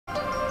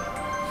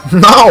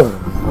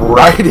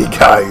Alrighty,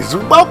 guys,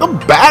 welcome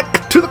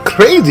back to the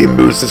Crazy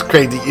Moose's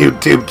crazy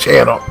YouTube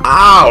channel.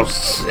 Oh,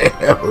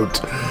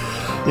 shoot.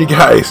 You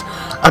guys,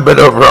 I've been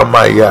over on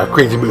my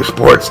Crazy Moose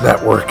Sports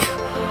Network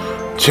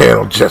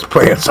channel just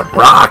playing some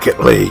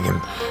Rocket League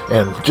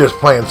and just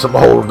playing some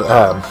old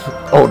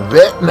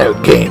vet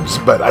note games,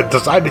 but I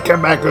decided to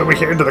come back over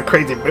here to the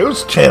Crazy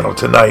Moose channel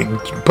tonight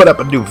and put up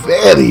a new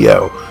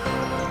video.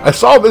 I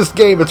saw this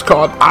game, it's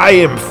called I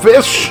Am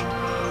Fish,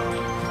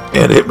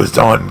 and it was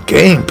on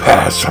Game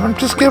Pass, so I'm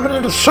just giving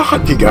it a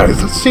shot, you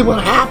guys. Let's see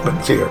what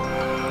happens here.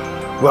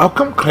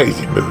 Welcome,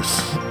 Crazy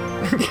Moose.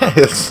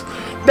 Yes,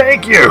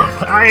 thank you.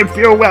 I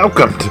feel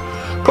welcomed.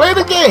 Play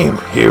the game.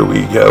 Here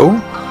we go.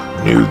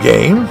 New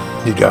game.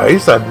 You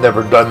guys, I've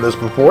never done this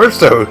before,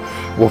 so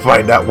we'll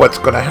find out what's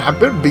going to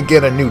happen.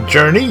 Begin a new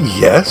journey.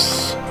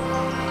 Yes.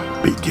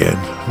 Begin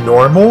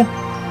normal.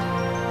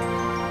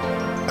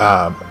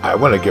 I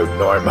want to go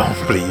normal,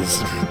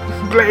 please.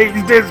 Please,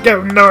 just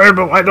go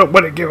normal. I don't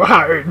want to go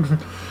hard.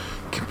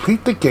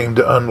 Complete the game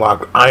to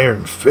unlock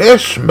Iron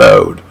Fish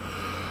mode.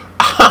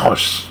 Oh,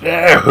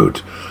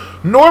 shoot.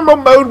 Normal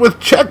mode with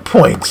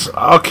checkpoints.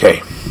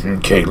 Okay,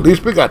 at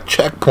least we got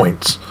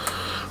checkpoints.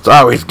 It's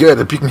always good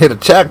if you can hit a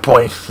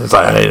checkpoint. It's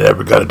like, I ain't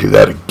never got to do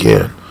that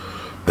again.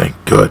 Thank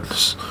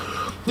goodness.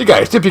 You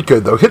guys, if you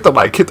could, though, hit the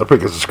like, hit the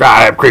freaking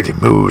subscribe. Crazy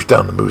Moose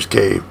down the Moose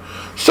Cave.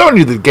 Showing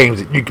you the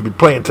games that you could be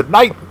playing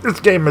tonight. This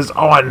game is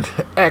on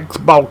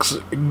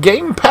Xbox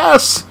Game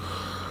Pass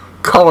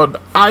called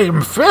I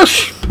Am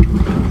Fish.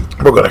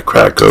 We're going to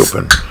crack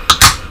open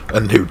a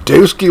new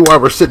dooski while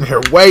we're sitting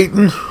here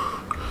waiting.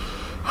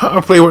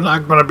 Hopefully we're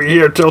not going to be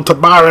here till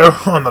tomorrow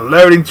on the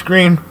loading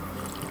screen.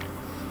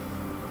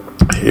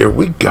 Here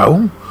we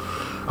go.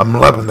 I'm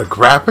loving the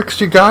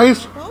graphics, you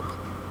guys. Bob,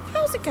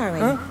 how's it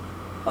going? Huh?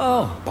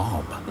 Oh,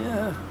 Bob.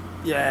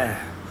 Yeah.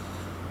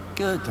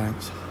 Good,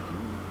 thanks.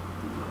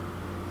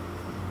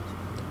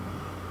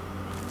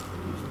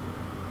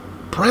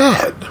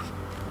 Bread.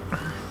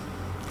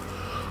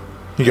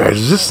 You guys,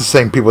 is this the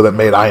same people that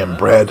made I Am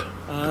Bread?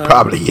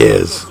 Probably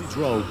is.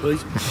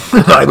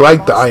 I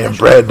like the I Am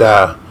Bread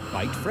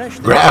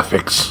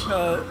graphics.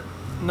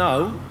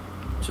 No.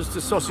 Just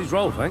a sausage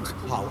roll, thanks.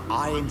 Oh,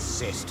 I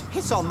insist.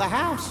 It's on the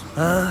house.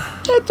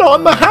 It's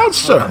on the house,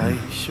 sir. Okay,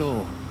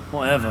 sure.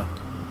 Whatever.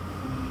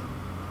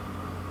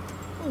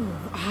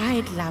 Oh,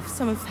 I'd love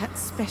some of that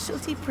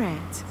specialty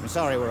bread. I'm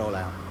sorry we're all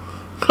out.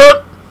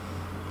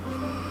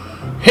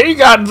 He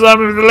got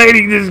some of the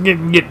lady just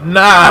getting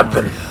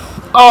napping.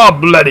 Oh,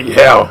 bloody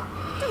hell.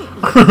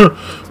 To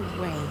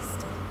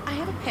waste. I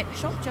have a pet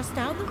shop just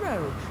down the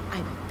road.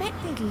 I bet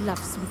they'd love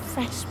some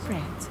fresh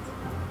bread.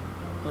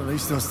 At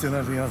least I'll still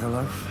have the other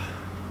loaf.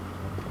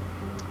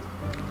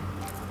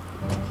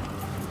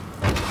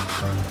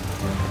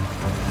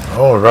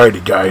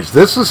 Alrighty, guys.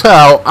 This is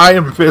how I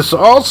Am Fish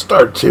all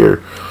starts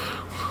here.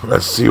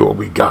 Let's see what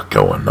we got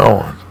going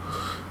on.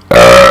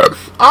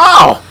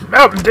 Oh!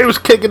 Mountain Dew's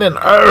kicking in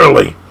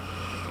early.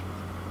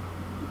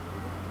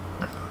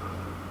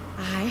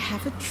 I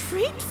have a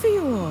treat for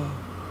you all.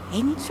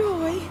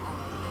 Enjoy.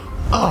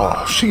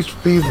 Oh, she's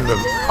feeding them.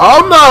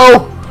 Oh,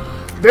 no!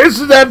 This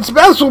is that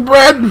special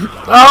bread.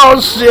 Oh,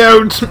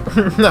 shoot.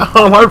 No,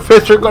 our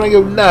fish are going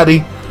to go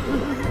nutty.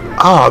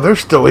 Oh, they're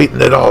still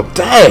eating it all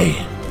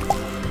day.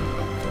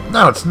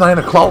 Now it's 9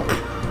 o'clock.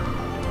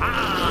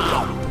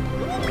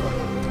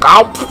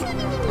 Gulp.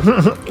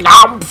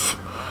 Gulp.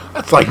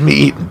 That's like me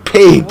eating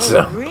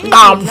pizza. Really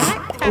Gulp.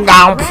 like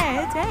Gulp.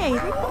 bread, eh?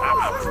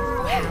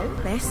 Well,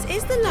 this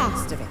is the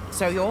last of it,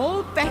 so you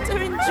all better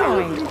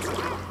enjoy it.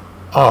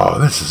 Oh,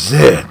 this is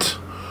it.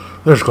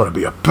 There's going to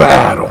be a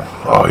battle.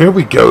 Oh, here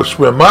we go.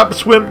 Swim up,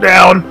 swim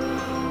down.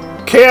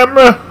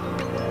 Camera.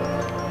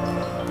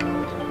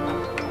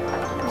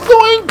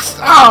 Zoinks.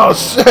 Oh,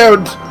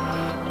 shoot.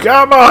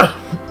 Come on.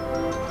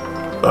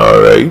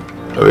 Alright.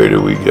 Where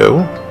do we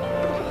go?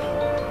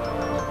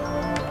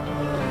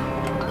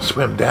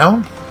 Swim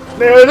down.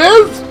 There it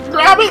is.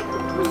 Grab it.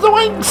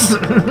 Zoinks.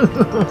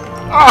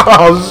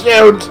 Oh,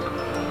 shoot.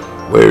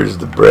 Where's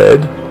the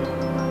bread?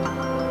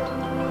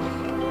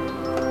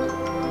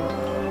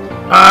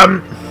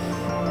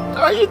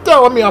 Are you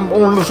telling me I'm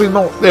honestly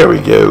not? There we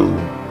go.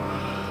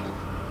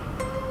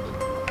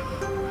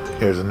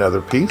 Here's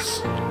another piece.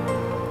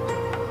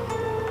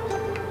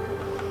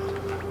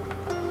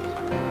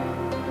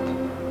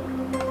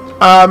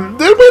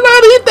 Did we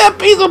not eat that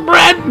piece of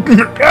bread?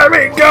 I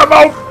mean, come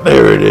on.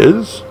 There it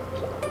is.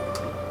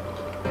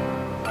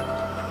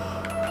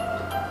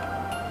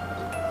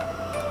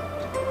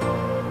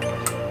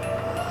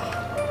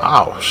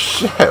 Oh,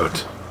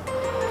 shoot.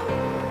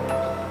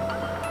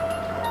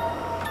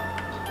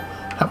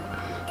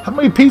 How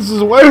many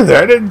pieces were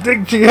there? I didn't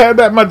think she had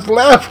that much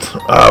left.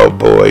 Oh,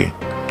 boy.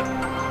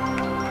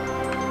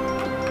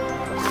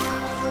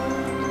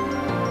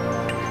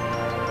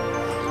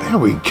 There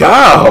we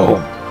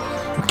go.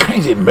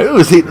 Crazy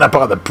Moose eating up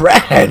all the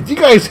bread. You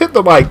guys hit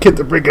the like, hit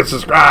the freaking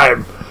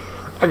subscribe.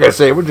 Like I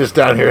say, we're just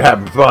down here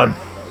having fun.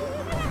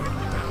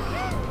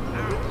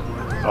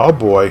 Oh,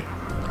 boy.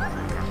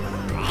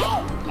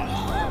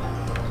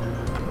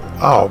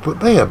 Oh, but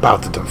they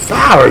about to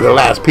devour the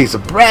last piece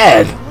of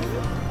bread.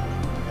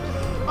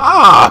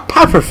 Ah,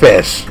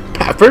 pufferfish.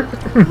 Puffer?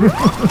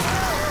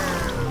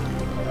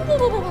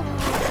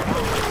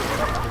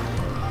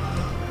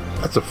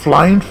 That's a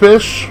flying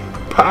fish.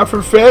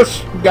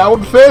 Pufferfish.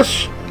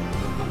 Goldfish.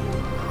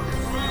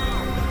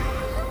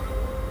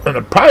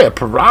 And probably a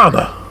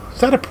piranha.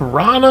 Is that a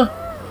piranha?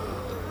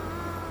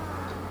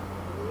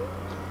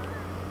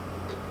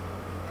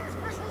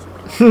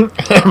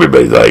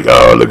 Everybody's like,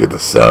 oh, look at the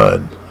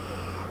sun.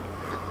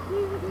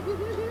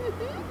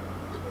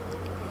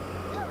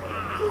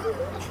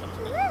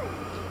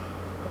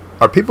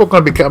 Are people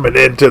going to be coming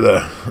into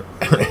the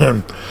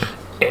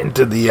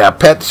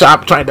pet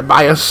shop trying to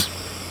buy us?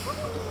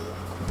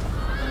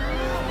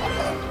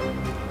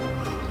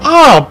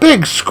 Oh,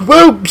 big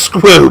swoops.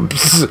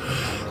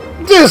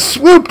 Just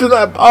swooped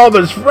up all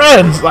his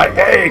friends like,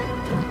 hey,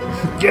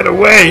 get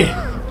away.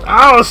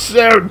 Oh,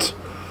 shoot.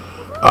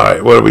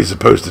 Alright, what are we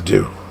supposed to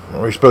do?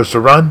 Are we supposed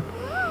to run?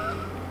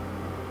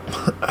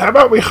 How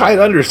about we hide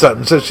under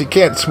something so she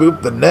can't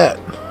swoop the net?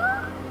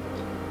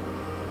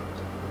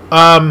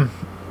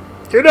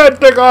 You know, I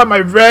took all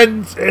my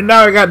friends, and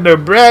now I got no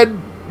bread.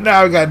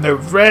 Now I got no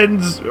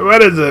friends.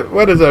 What is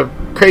a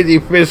crazy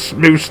fish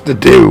moose to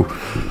do?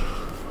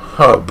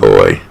 Oh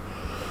boy.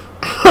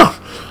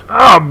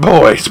 Oh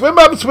boy. Swim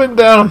up, swim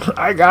down.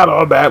 I got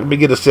all that. Let me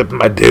get a sip of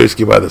my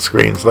dooski while the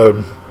screen's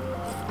loading.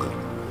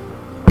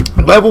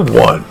 Level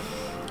 1.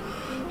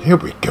 Here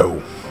we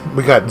go.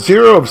 We got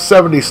 0 of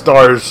 70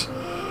 stars.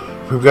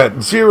 We've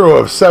got 0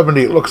 of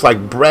 70, it looks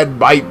like bread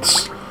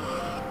bites.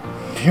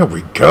 Here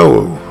we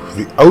go.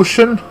 The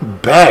ocean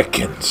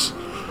beckons.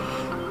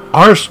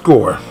 Our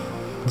score.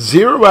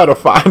 0 out of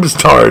 5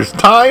 stars.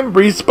 Time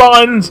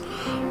respawns.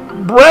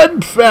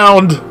 Bread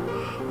found.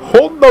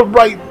 Hold the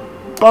right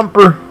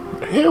bumper.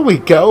 Here we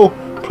go.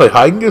 Play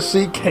hide and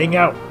seek. Hang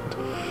out.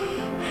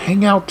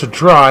 Hang out to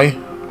dry.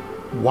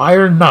 Why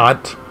or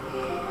not?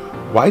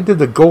 Why did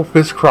the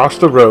goldfish cross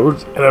the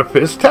road in a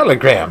fish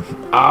telegram?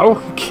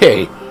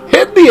 Okay.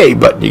 Hit the A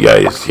button, you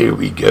guys. Here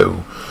we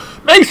go.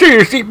 Make sure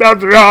your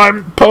seatbelts are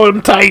on. Pull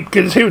them tight,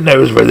 because who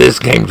knows where this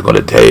game's going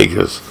to take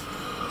us.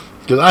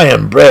 Because I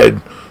am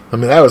bread. I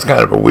mean, that was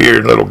kind of a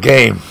weird little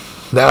game.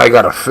 Now I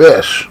got a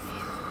fish.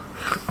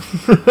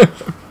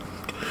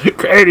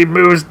 Crazy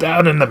Moose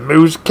down in the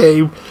Moose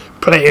Cave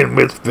playing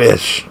with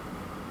fish.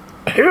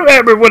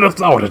 Whoever would have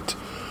thought it?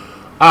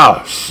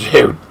 Oh,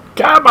 shoot.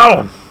 Come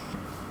on.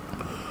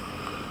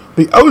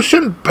 The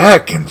ocean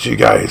beckons, you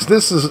guys.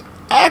 This is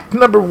act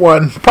number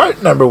 1,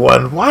 part number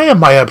 1. Why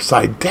am I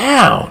upside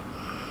down?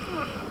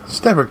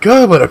 It's never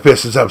good when a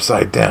fish is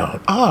upside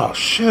down. Oh,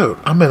 shoot.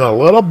 I'm in a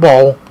little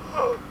bowl,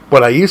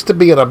 but I used to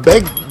be in a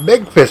big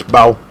fish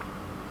bowl.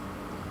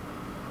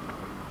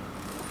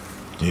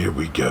 Here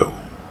we go.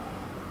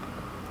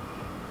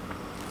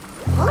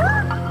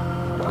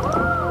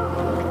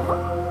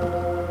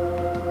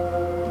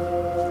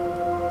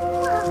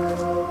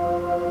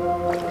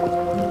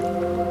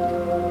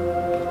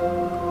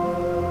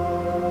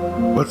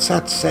 What's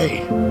that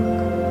say?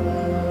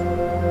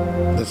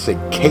 Let's say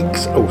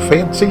cakes oh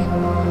fancy?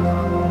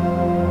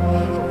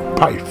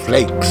 Probably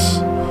flakes.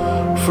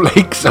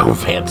 Flakes oh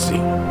fancy.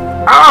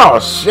 Oh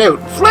shoot,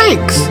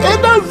 flakes!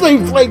 It does say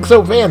flakes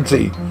oh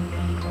fancy.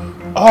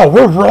 Oh,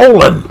 we're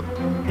rolling.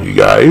 You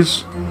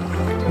guys.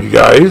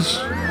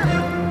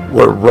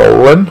 We're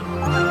rolling.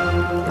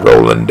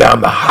 Rolling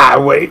down the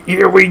highway.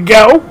 Here we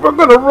go. We're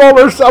gonna roll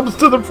ourselves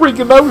to the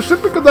freaking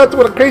ocean because that's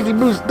what a crazy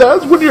moose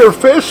does. When you're a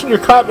fish and you're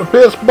caught in a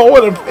fish bowl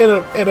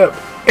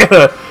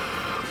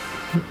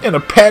in a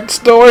pet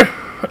store.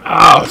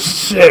 Oh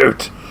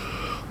shoot.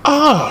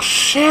 Oh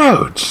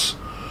shoot.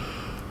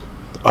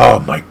 Oh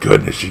my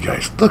goodness, you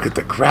guys. Look at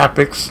the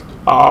graphics.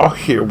 Oh,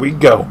 here we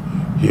go.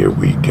 Here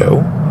we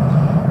go.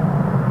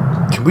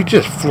 Can we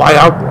just fly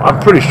out? I'm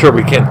pretty sure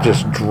we can't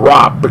just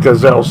drop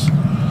because else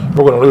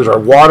we're going to lose our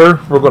water.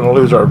 We're going to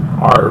lose our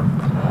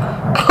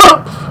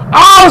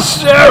oh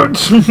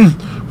shoot!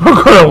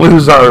 We're going to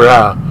lose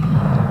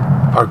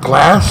our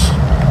glass.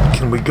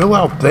 Can we go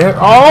out there?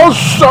 Oh,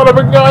 son of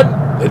a gun!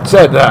 It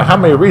said how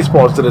many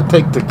respawns did it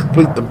take to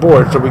complete the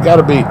board? So we got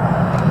to be.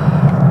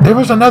 There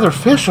was another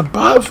fish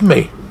above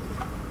me.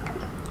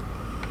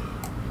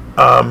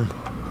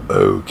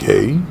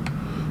 Okay.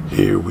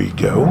 Here we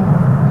go.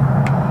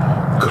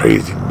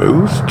 Crazy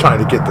Moose trying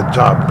to get the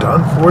job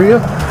done for you.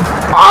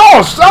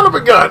 Oh, son of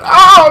a gun!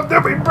 Oh,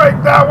 did we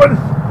break that one?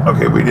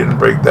 Okay, we didn't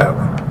break that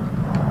one.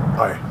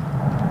 Alright.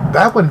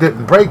 That one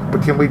didn't break,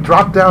 but can we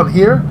drop down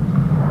here?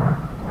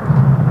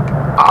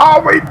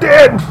 Oh, we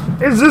did!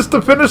 Is this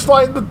the finish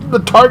line, the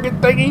target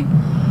thingy?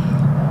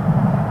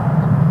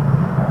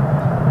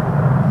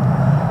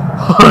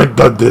 I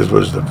thought this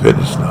was the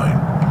finish line.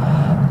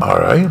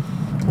 Alright.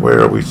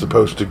 Where are we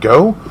supposed to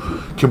go?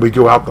 Can we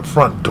go out the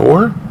front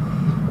door?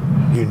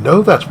 You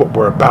know that's what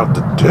we're about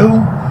to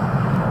do.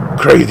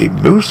 Crazy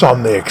Moose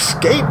on the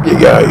escape, you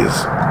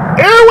guys.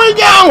 Here we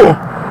go!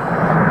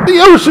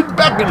 The ocean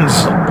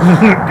beckons.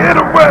 Get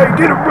away,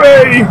 get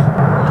away.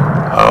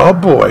 Oh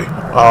boy.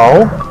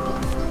 Oh.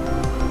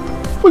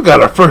 We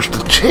got our first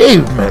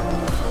achievement.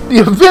 The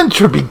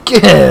adventure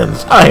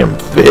begins. I am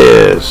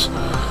Fizz.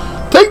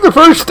 Take the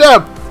first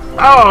step.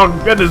 Oh,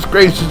 goodness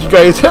gracious, you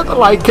guys. Hit the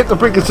like, hit the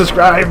freaking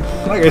subscribe.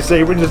 Like I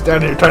say, we're just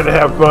down here trying to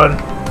have fun.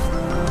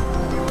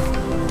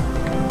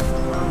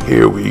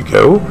 Here we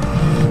go.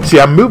 See,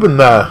 I'm moving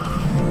the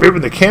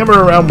camera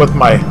around with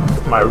my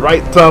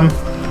right thumb,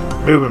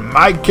 moving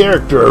my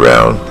character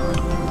around.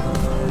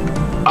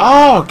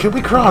 Oh, can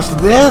we cross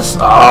this?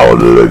 Oh,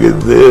 look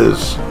at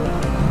this.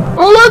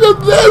 Look at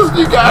this,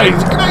 you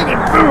guys. Crazy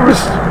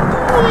Moose.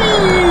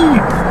 Whee!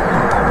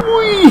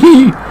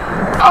 Whee!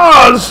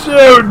 Oh,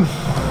 shoot.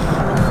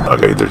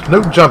 Okay, there's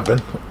no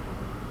jumping.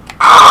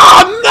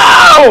 Oh,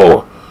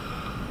 no!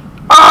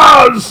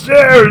 Oh,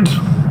 shoot.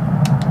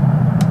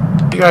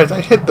 You guys,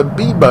 I hit the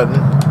B button.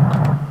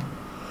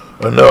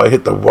 Oh, no, I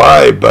hit the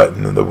Y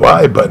button, and the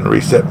Y button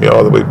reset me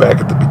all the way back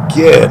at the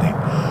beginning.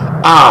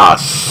 Ah,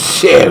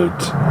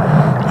 shoot.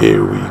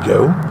 Here we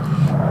go.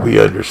 We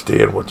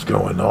understand what's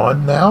going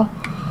on now.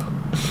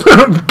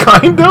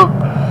 Kind of.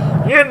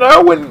 You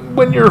know,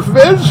 when you're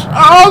Fizz.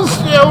 Oh,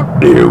 shoot.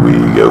 Here we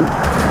go.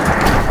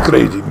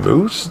 Crazy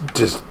Moose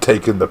just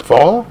taking the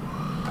fall.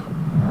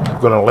 I'm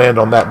going to land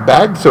on that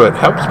bag so it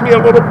helps me a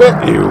little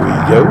bit. Here we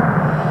go.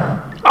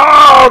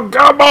 Oh,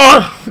 come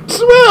on.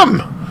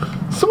 Swim.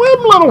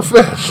 Swim, little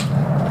fish.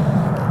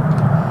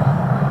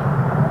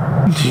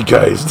 You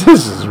guys,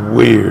 this is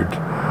weird.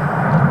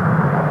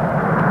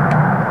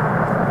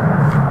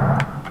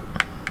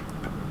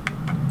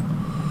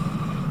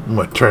 I'm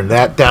going to turn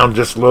that down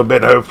just a little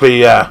bit. Hopefully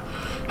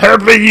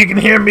you can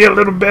hear me a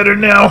little better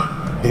now.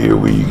 Here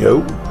we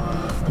go.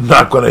 I'm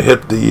not going to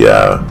hit the,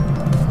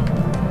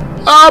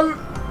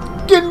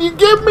 can you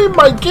give me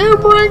my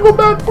camera angle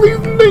back, please?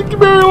 Thank you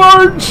very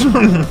large.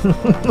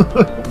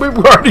 We've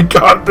already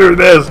gone through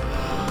this.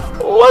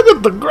 Look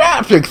at the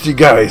graphics, you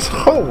guys.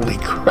 Holy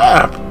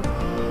crap.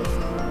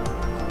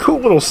 Cool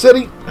little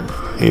city.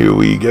 Here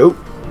we go.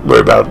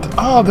 We're about to,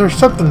 oh, there's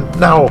something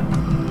now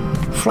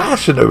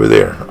flashing over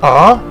there.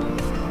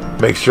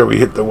 Make sure we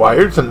hit the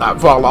wires and not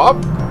fall off.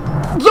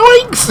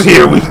 Zoinks!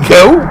 Here we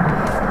go.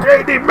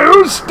 Crazy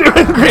Moose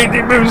doing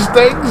Crazy Moose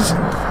things.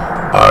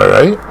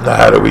 Alright, now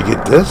how do we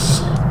get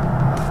this?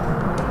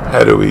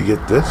 How do we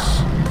get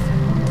this?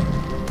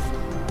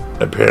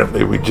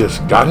 Apparently we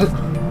just got it.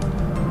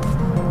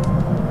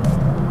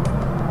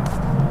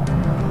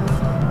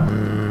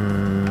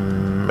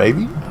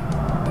 Maybe?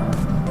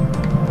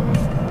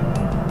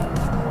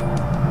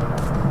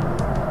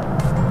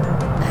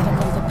 I haven't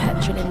gone for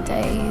petrol in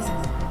days.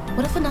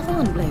 What if another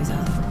one blows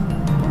up?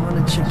 The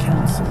Monitor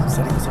Council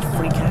said it was a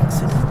freak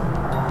accident.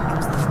 It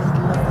was the middle of the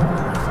night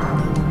and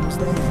no one was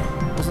there.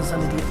 It wasn't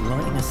some idiot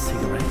lighting a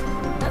cigarette.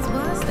 That's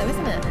worse though,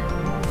 isn't it?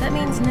 That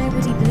means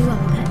nobody blew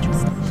up a petrol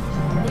station.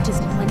 It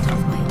just went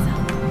off by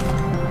itself.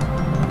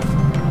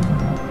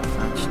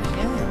 Actually,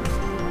 yeah.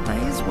 That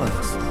is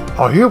worse.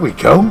 Oh, here we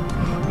go.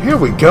 Here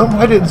we go.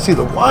 I didn't see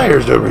the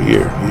wires over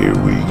here. Here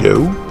we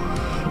go.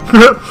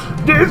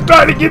 Just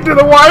trying to get to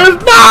the wires.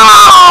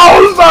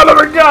 No! Son of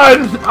a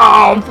gun!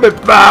 Oh, flip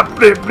flop,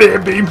 flip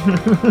flippy.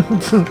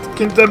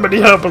 Can somebody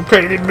help a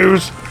Crazy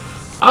Moose?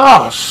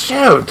 Oh,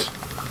 shoot.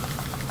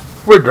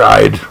 We're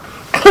dried.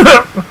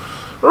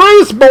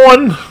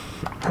 Respawn.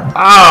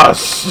 Ah,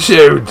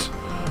 shoot.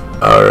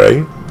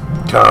 Alright.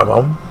 Come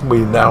on. We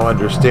now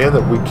understand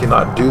that we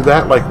cannot do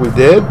that like we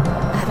did.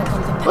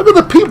 Look at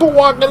the people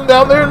walking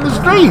down there in the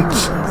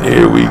streets.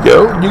 Here we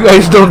go. You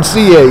guys don't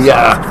see a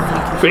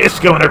fish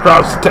going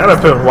across the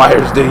telephone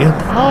wires, do you?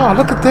 Oh,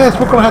 look at this.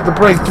 We're going to have to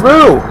break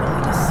through.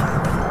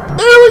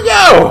 There we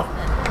go.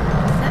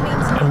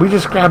 And we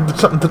just grabbed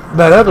something,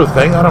 that other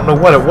thing. I don't know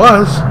what it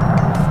was.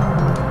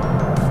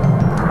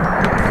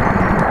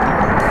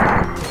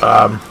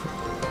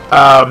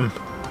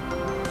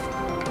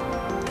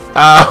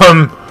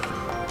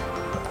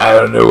 I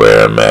don't know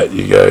where I'm at,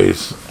 you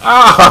guys.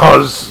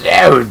 Oh,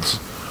 shoot.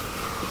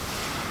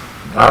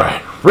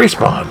 Alright,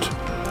 respawned.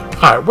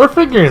 Alright, we're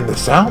figuring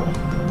this out.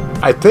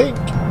 I think.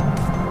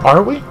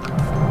 Are we?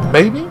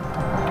 Maybe?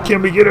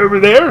 Can we get over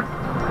there?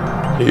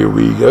 Here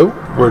we go.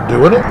 We're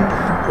doing it.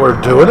 We're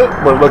doing it.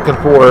 We're looking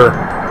for...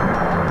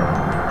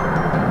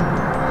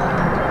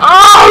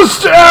 Oh,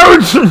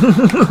 shoot!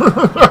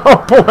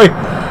 Oh, boy.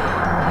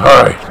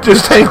 Alright,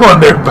 just hang on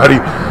there, buddy.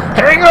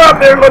 Hang on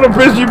there, little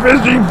fishy.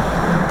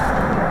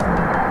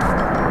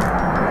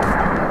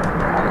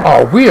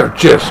 Oh, we are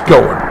just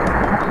going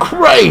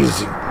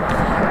crazy.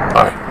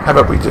 Alright, how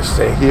about we just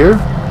stay here?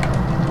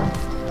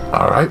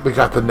 Alright, we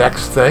got the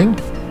next thing.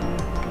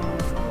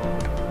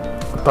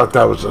 I thought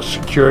that was a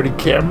security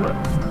camera.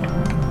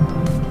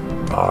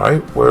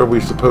 Alright, where are we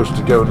supposed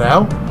to go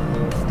now?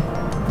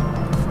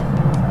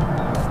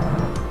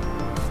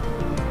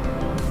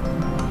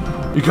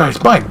 You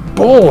guys, my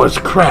bowl is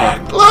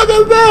cracked. Look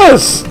at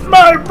this!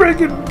 My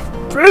freaking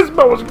fizz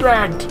bowl is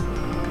cracked.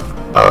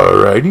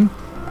 Alrighty.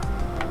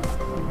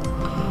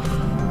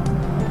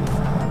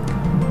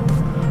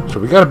 So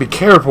we gotta be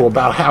careful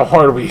about how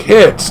hard we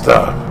hit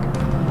stuff.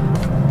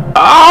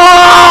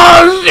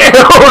 Oh,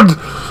 shoot!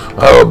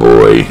 Oh,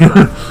 boy.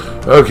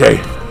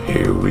 Okay,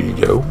 here we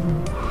go.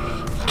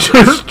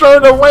 Just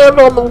trying to land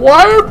on the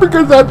wire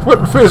because that's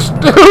what fish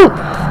do.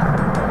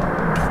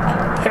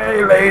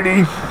 Hey,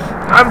 lady,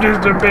 I'm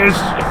just a fish.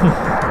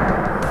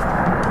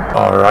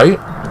 Alright.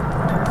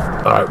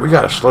 Alright, we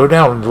gotta slow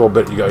down a little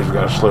bit, you guys. We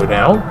gotta slow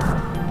down.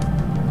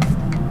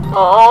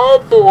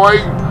 Oh, boy.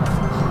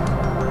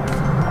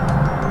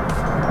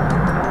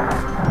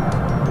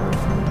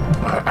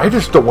 I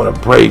just don't want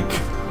to break.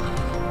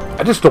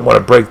 I just don't want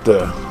to break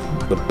the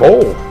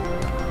bowl.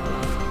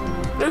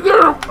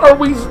 Are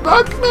we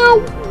stuck now?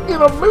 You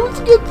know, Moose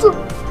gets just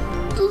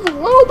a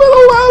little bit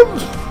of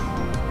love.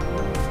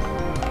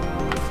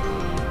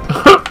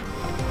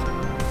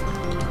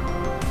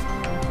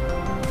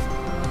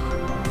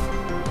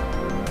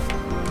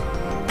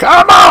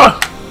 Come on!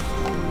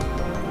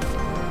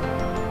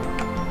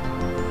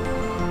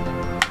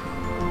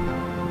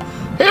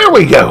 Here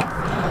we go.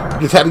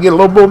 Just had to get a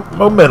little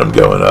momentum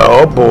going.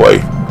 Oh boy.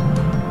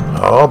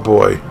 Oh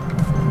boy.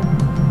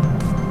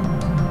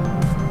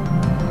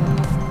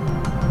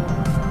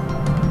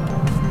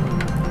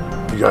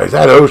 You guys,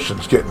 that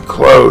ocean's getting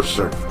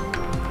closer.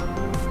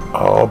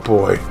 Oh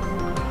boy.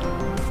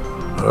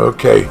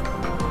 Okay.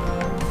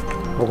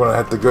 We're gonna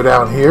have to go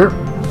down here.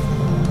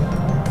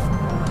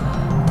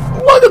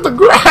 Look at the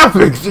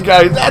graphics, you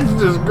guys. That's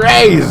just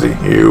crazy.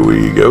 Here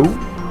we go.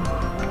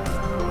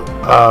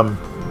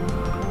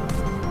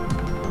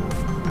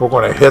 We're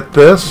going to hit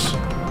this.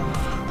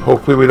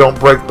 Hopefully we don't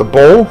break the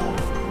bowl.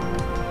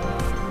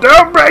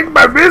 Don't break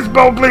my wrist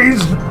bowl,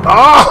 please.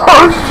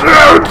 Oh,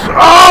 shoot.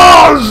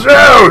 Oh,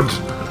 shoot.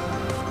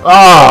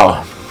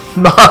 Oh,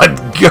 not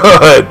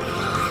good.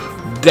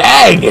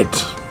 Dang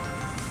it.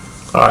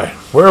 All right,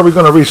 where are we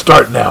going to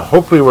restart now?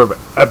 Hopefully we're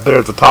up there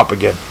at the top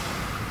again.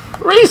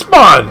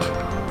 Respawn.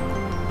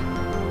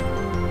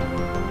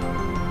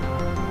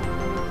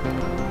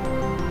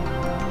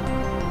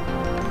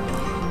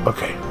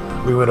 Okay,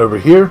 we went over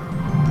here.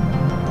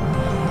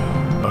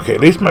 Okay, at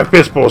least my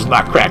fistball is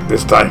not cracked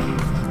this time.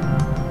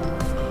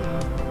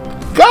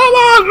 Come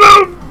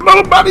on,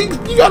 little buddy,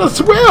 you gotta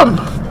swim.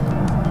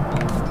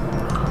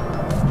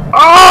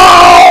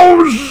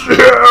 Oh,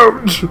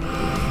 shoot.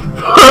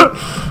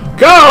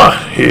 Come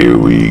on, here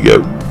we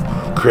go.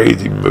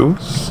 Crazy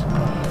Moose.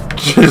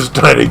 Just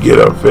trying to get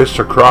a fish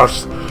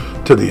across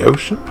to the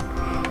ocean.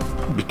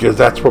 Because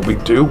that's what we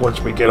do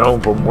once we get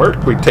home from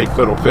work. We take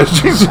little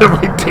fishies and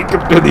we take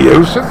them to the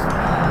ocean.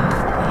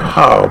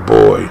 Oh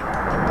boy.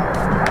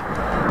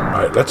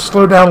 Alright, let's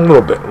slow down a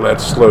little bit.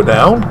 Let's slow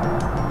down.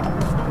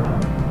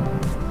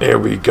 There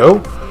we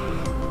go.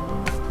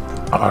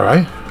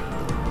 Alright.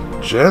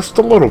 Just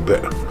a little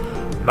bit.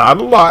 Not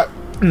a lot.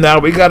 Now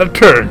we gotta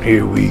turn.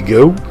 Here we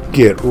go.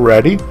 Get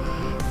ready.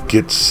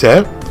 Get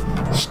set.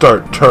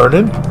 Start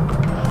turning.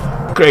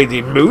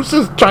 Crazy Moose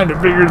is trying to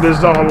figure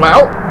this all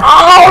out.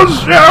 Oh,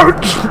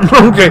 shoot!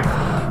 Okay.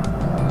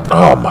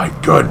 Oh, my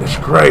goodness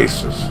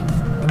gracious.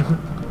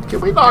 Can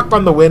we knock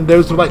on the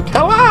windows? We're like,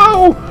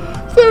 hello?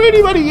 Is there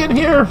anybody in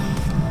here?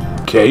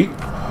 Okay.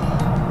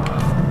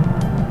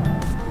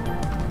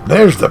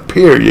 There's the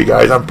pier, you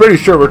guys. I'm pretty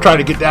sure we're trying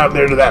to get down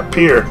there to that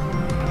pier.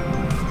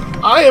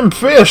 I am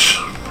Fish.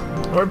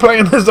 We're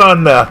playing this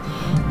on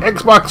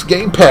Xbox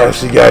Game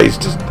Pass, you guys.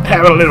 Just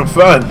having a little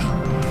fun.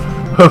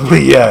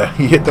 Hopefully,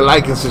 you hit the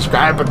like and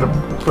subscribe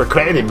for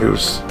Crazy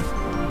Moose.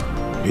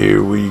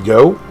 Here we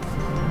go.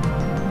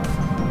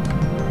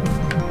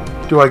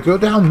 Do I go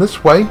down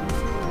this way?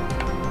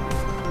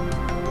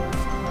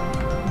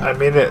 I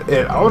mean,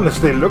 it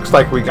honestly looks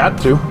like we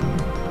got to.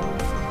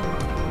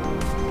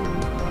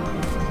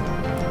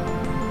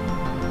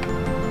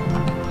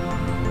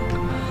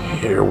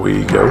 Here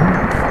we go.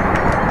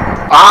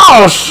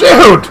 Oh,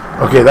 shoot!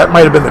 Okay, that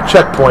might have been the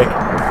checkpoint.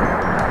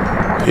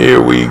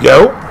 Here we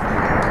go.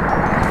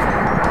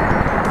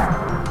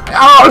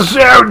 Oh,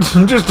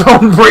 shoot! Just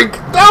don't break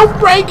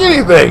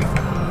anything!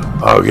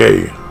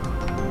 Okay.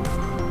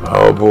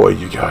 Oh, boy,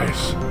 you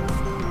guys.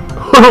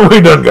 We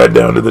done got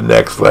down to the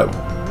next level.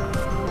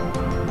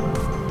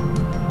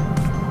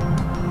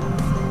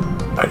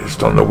 I just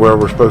don't know where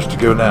we're supposed to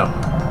go now.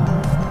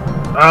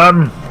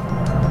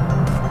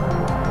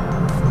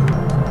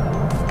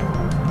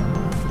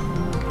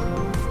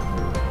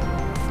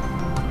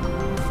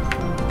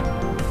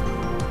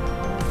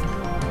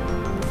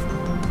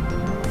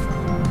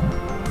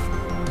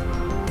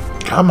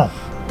 Come on.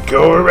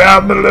 Go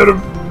around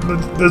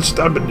the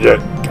stubborn jet.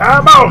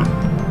 Come on.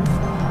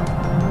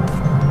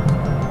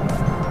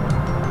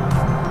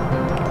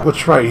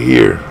 What's right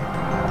here?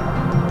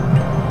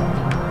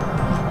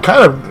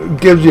 Kind of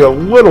gives you a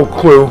little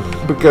clue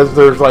because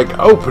there's like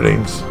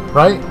openings,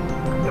 right?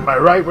 Am I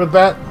right with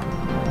that?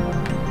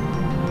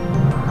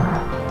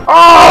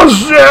 Oh,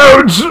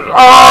 shoot!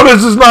 Oh,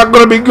 this is not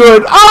going to be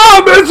good.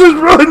 Oh, this is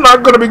really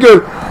not going to be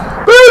good.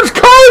 There's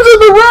cars in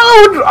the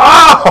road.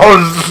 Oh,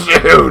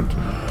 shoot.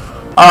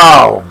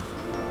 Oh.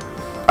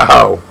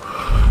 Oh.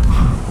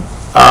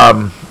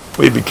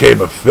 We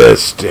became a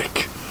fist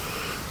stick.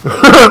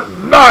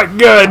 Not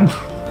good.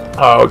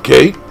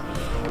 Okay.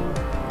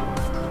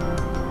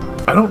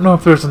 I don't know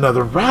if there's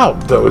another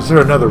route, though. Is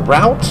there another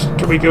route?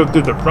 Can we go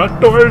through the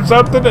front door or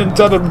something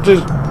instead of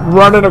just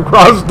running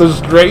across the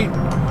street?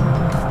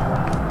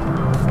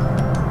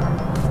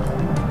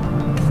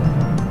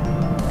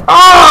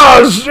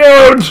 Oh,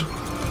 shoot!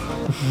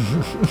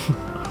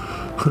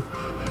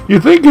 You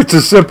think it's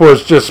as simple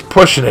as just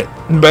pushing it,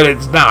 but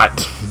it's not.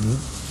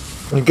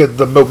 Because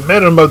the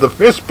momentum of the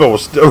fistball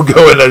is still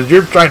going as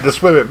you're trying to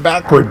swim it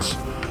backwards.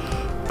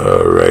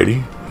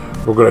 Alrighty.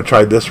 We're going to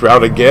try this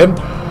route again.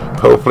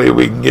 Hopefully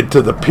we can get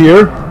to the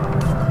pier.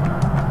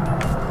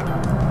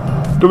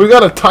 Do we got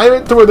to time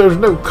it to where there's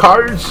no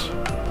cars?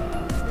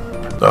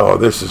 Oh,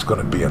 this is going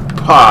to be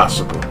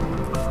impossible.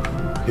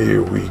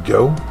 Here we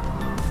go.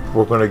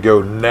 We're going to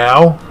go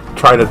now.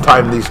 Try to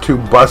time these two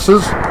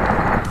buses. There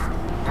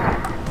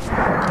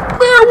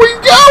we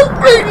go!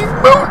 Grady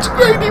Moose!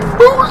 Grady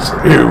Moose!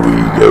 Here we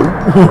go.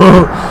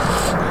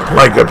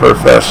 Like a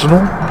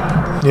professional.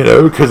 You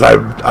know, because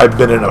I've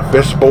been in a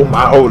fishbowl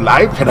my whole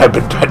life, and I've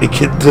been trying to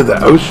get to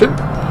the ocean.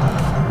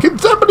 Can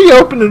somebody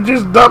open and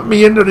just dump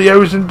me into the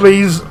ocean,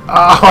 please?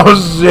 Oh,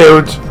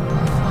 shoot.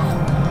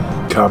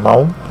 Come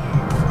on.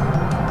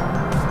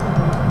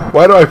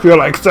 Why do I feel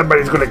like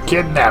somebody's going to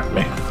kidnap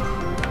me?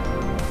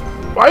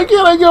 Why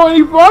can't I go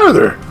any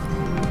farther?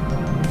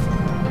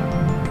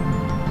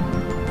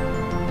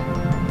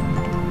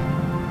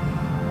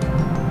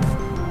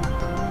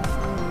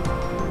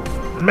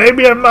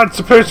 Maybe I'm not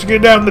supposed to go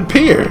down the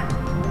pier.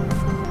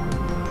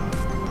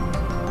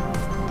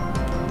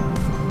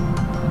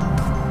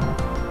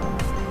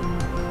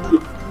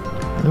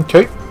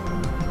 Okay.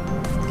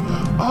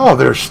 Oh,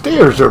 there's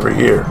stairs over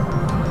here.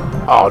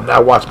 Oh,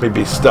 now watch me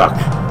be stuck.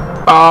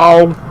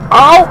 Oh,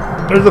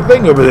 oh, there's a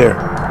thing over there.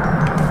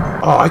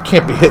 Oh, I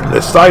can't be hitting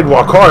this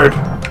sidewalk hard.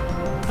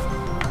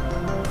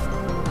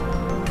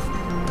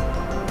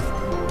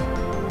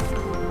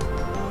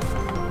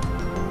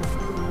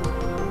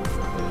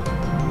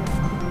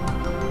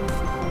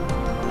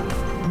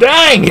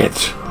 Dang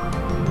it!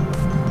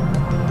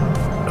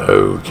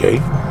 Okay.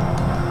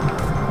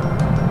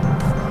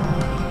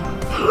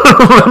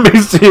 Let me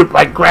see if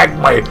I crack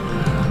my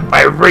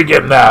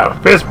freaking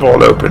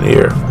fistball open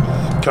here.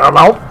 Come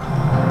on.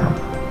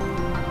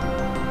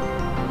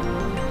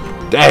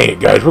 Dang it,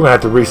 guys. We're going to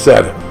have to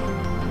reset it.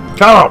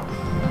 Come on.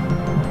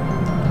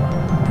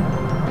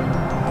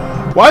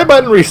 Y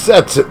button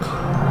resets it.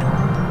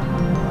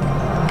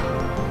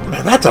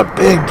 Man, that's a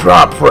big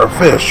drop for a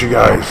fish, you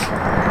guys.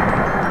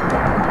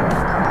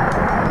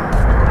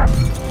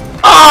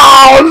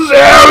 Oh,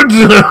 shoot!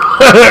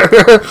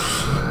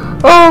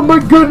 Oh, my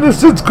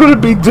goodness. It's going to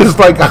be just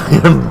like I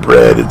am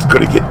bred. It's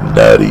going to get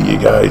nutty, you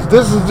guys.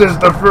 This is just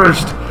the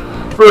first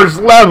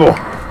level.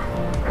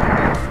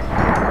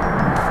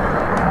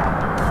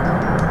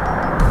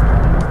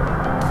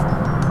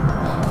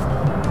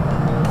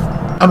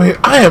 I mean,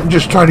 I am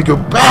just trying to go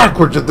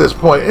backwards at this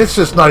point. It's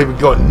just not even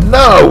going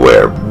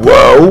nowhere.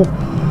 Whoa.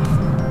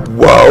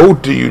 Whoa.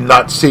 Do you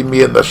not see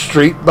me in the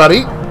street,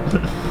 buddy?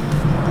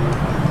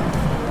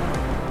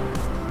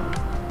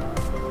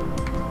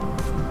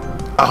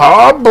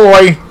 Oh,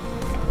 boy.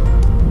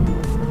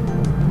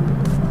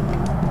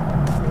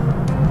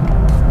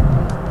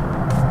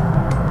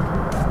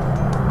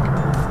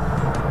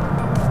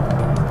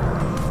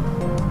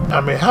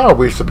 I mean, how are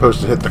we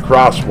supposed to hit the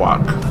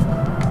crosswalk?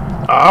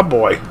 Oh,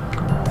 boy.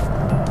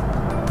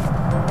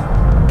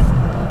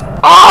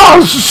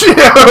 Oh, shoot!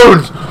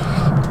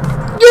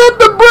 Get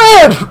the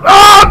bread!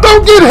 Oh,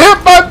 don't get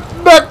hit by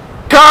that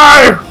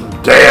car!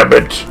 Damn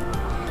it.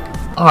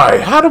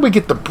 Alright, how do we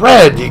get the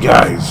bread, you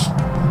guys?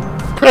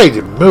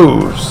 Crazy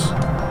moves.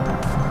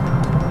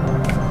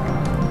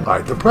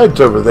 Alright, the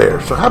bread's over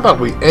there. So how about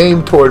we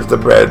aim towards the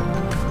bread?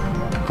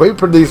 Wait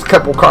for these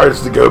couple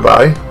cars to go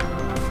by.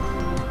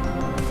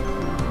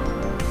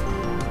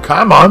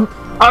 Come on.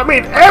 I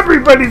mean,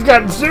 everybody's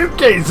got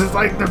suitcases,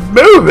 like they're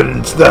moving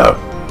and stuff.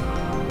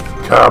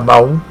 Come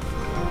on.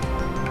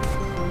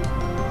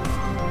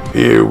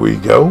 Here we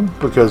go,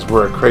 because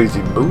we're a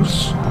crazy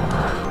moose.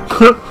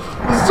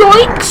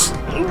 Zoinks!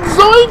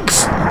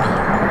 Zoinks!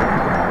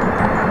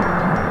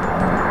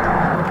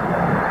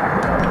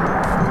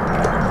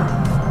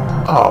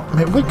 Oh,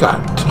 man, we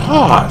got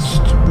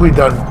tossed. We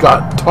done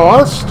got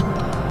tossed.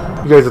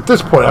 You guys, at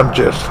this point, I'm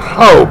just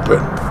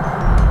hoping.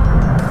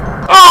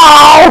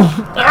 Oh!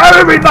 How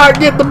did we not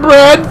get the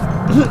bread?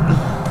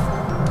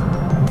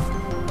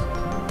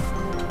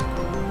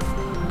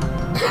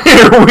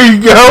 Here we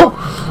go.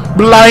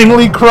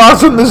 Blindly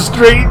crossing the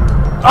street.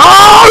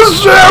 Oh,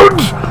 shoot!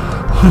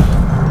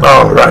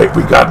 Alright,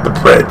 we got the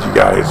bread, you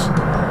guys.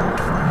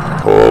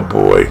 Oh,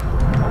 boy.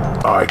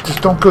 Alright,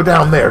 just don't go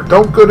down there.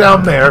 Don't go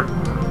down there.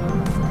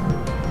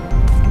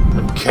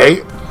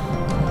 Okay.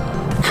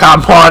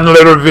 Come on,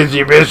 little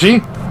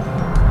vishy.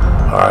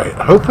 Alright,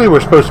 hopefully we're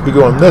supposed to be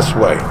going this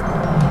way.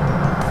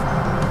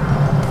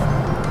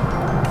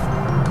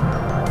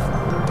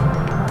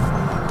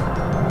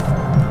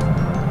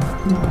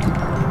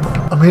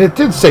 I mean, it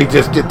did say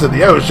just get to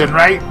the ocean,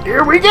 right?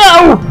 Here we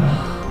go!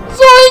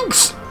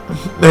 Zoinks!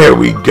 There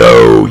we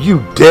go.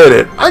 You did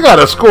it. I got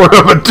a score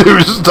of a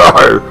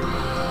 2-star.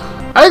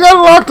 I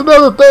got locked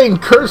another thing.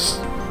 Curse.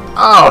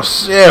 Oh,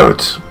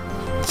 shoot.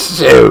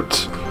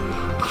 Shoot.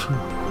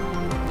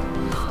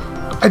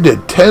 I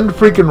did 10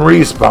 freaking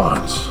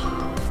respawns.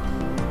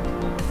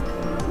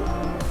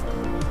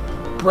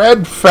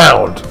 Bread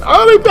found.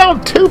 I only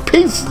found 2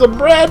 pieces of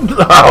bread.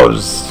 Oh,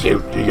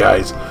 shoot, you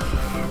guys.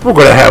 We're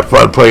going to have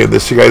fun playing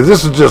this, you guys.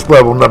 This is just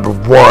level number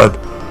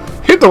 1.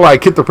 Hit the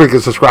like, hit the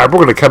freaking subscribe.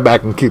 We're going to come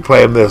back and keep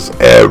playing this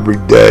every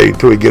day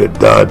until we get it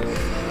done.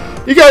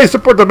 You guys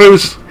support the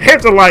Moose.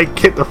 Hit the like,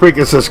 hit the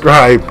freaking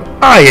subscribe.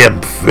 I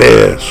Am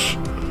Fish.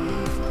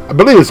 I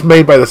believe it's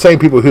made by the same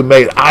people who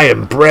made I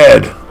Am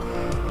Bread.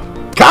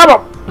 Come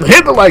on.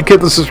 Hit the like, hit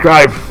the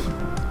subscribe.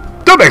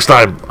 Till next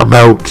time, I'm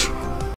out.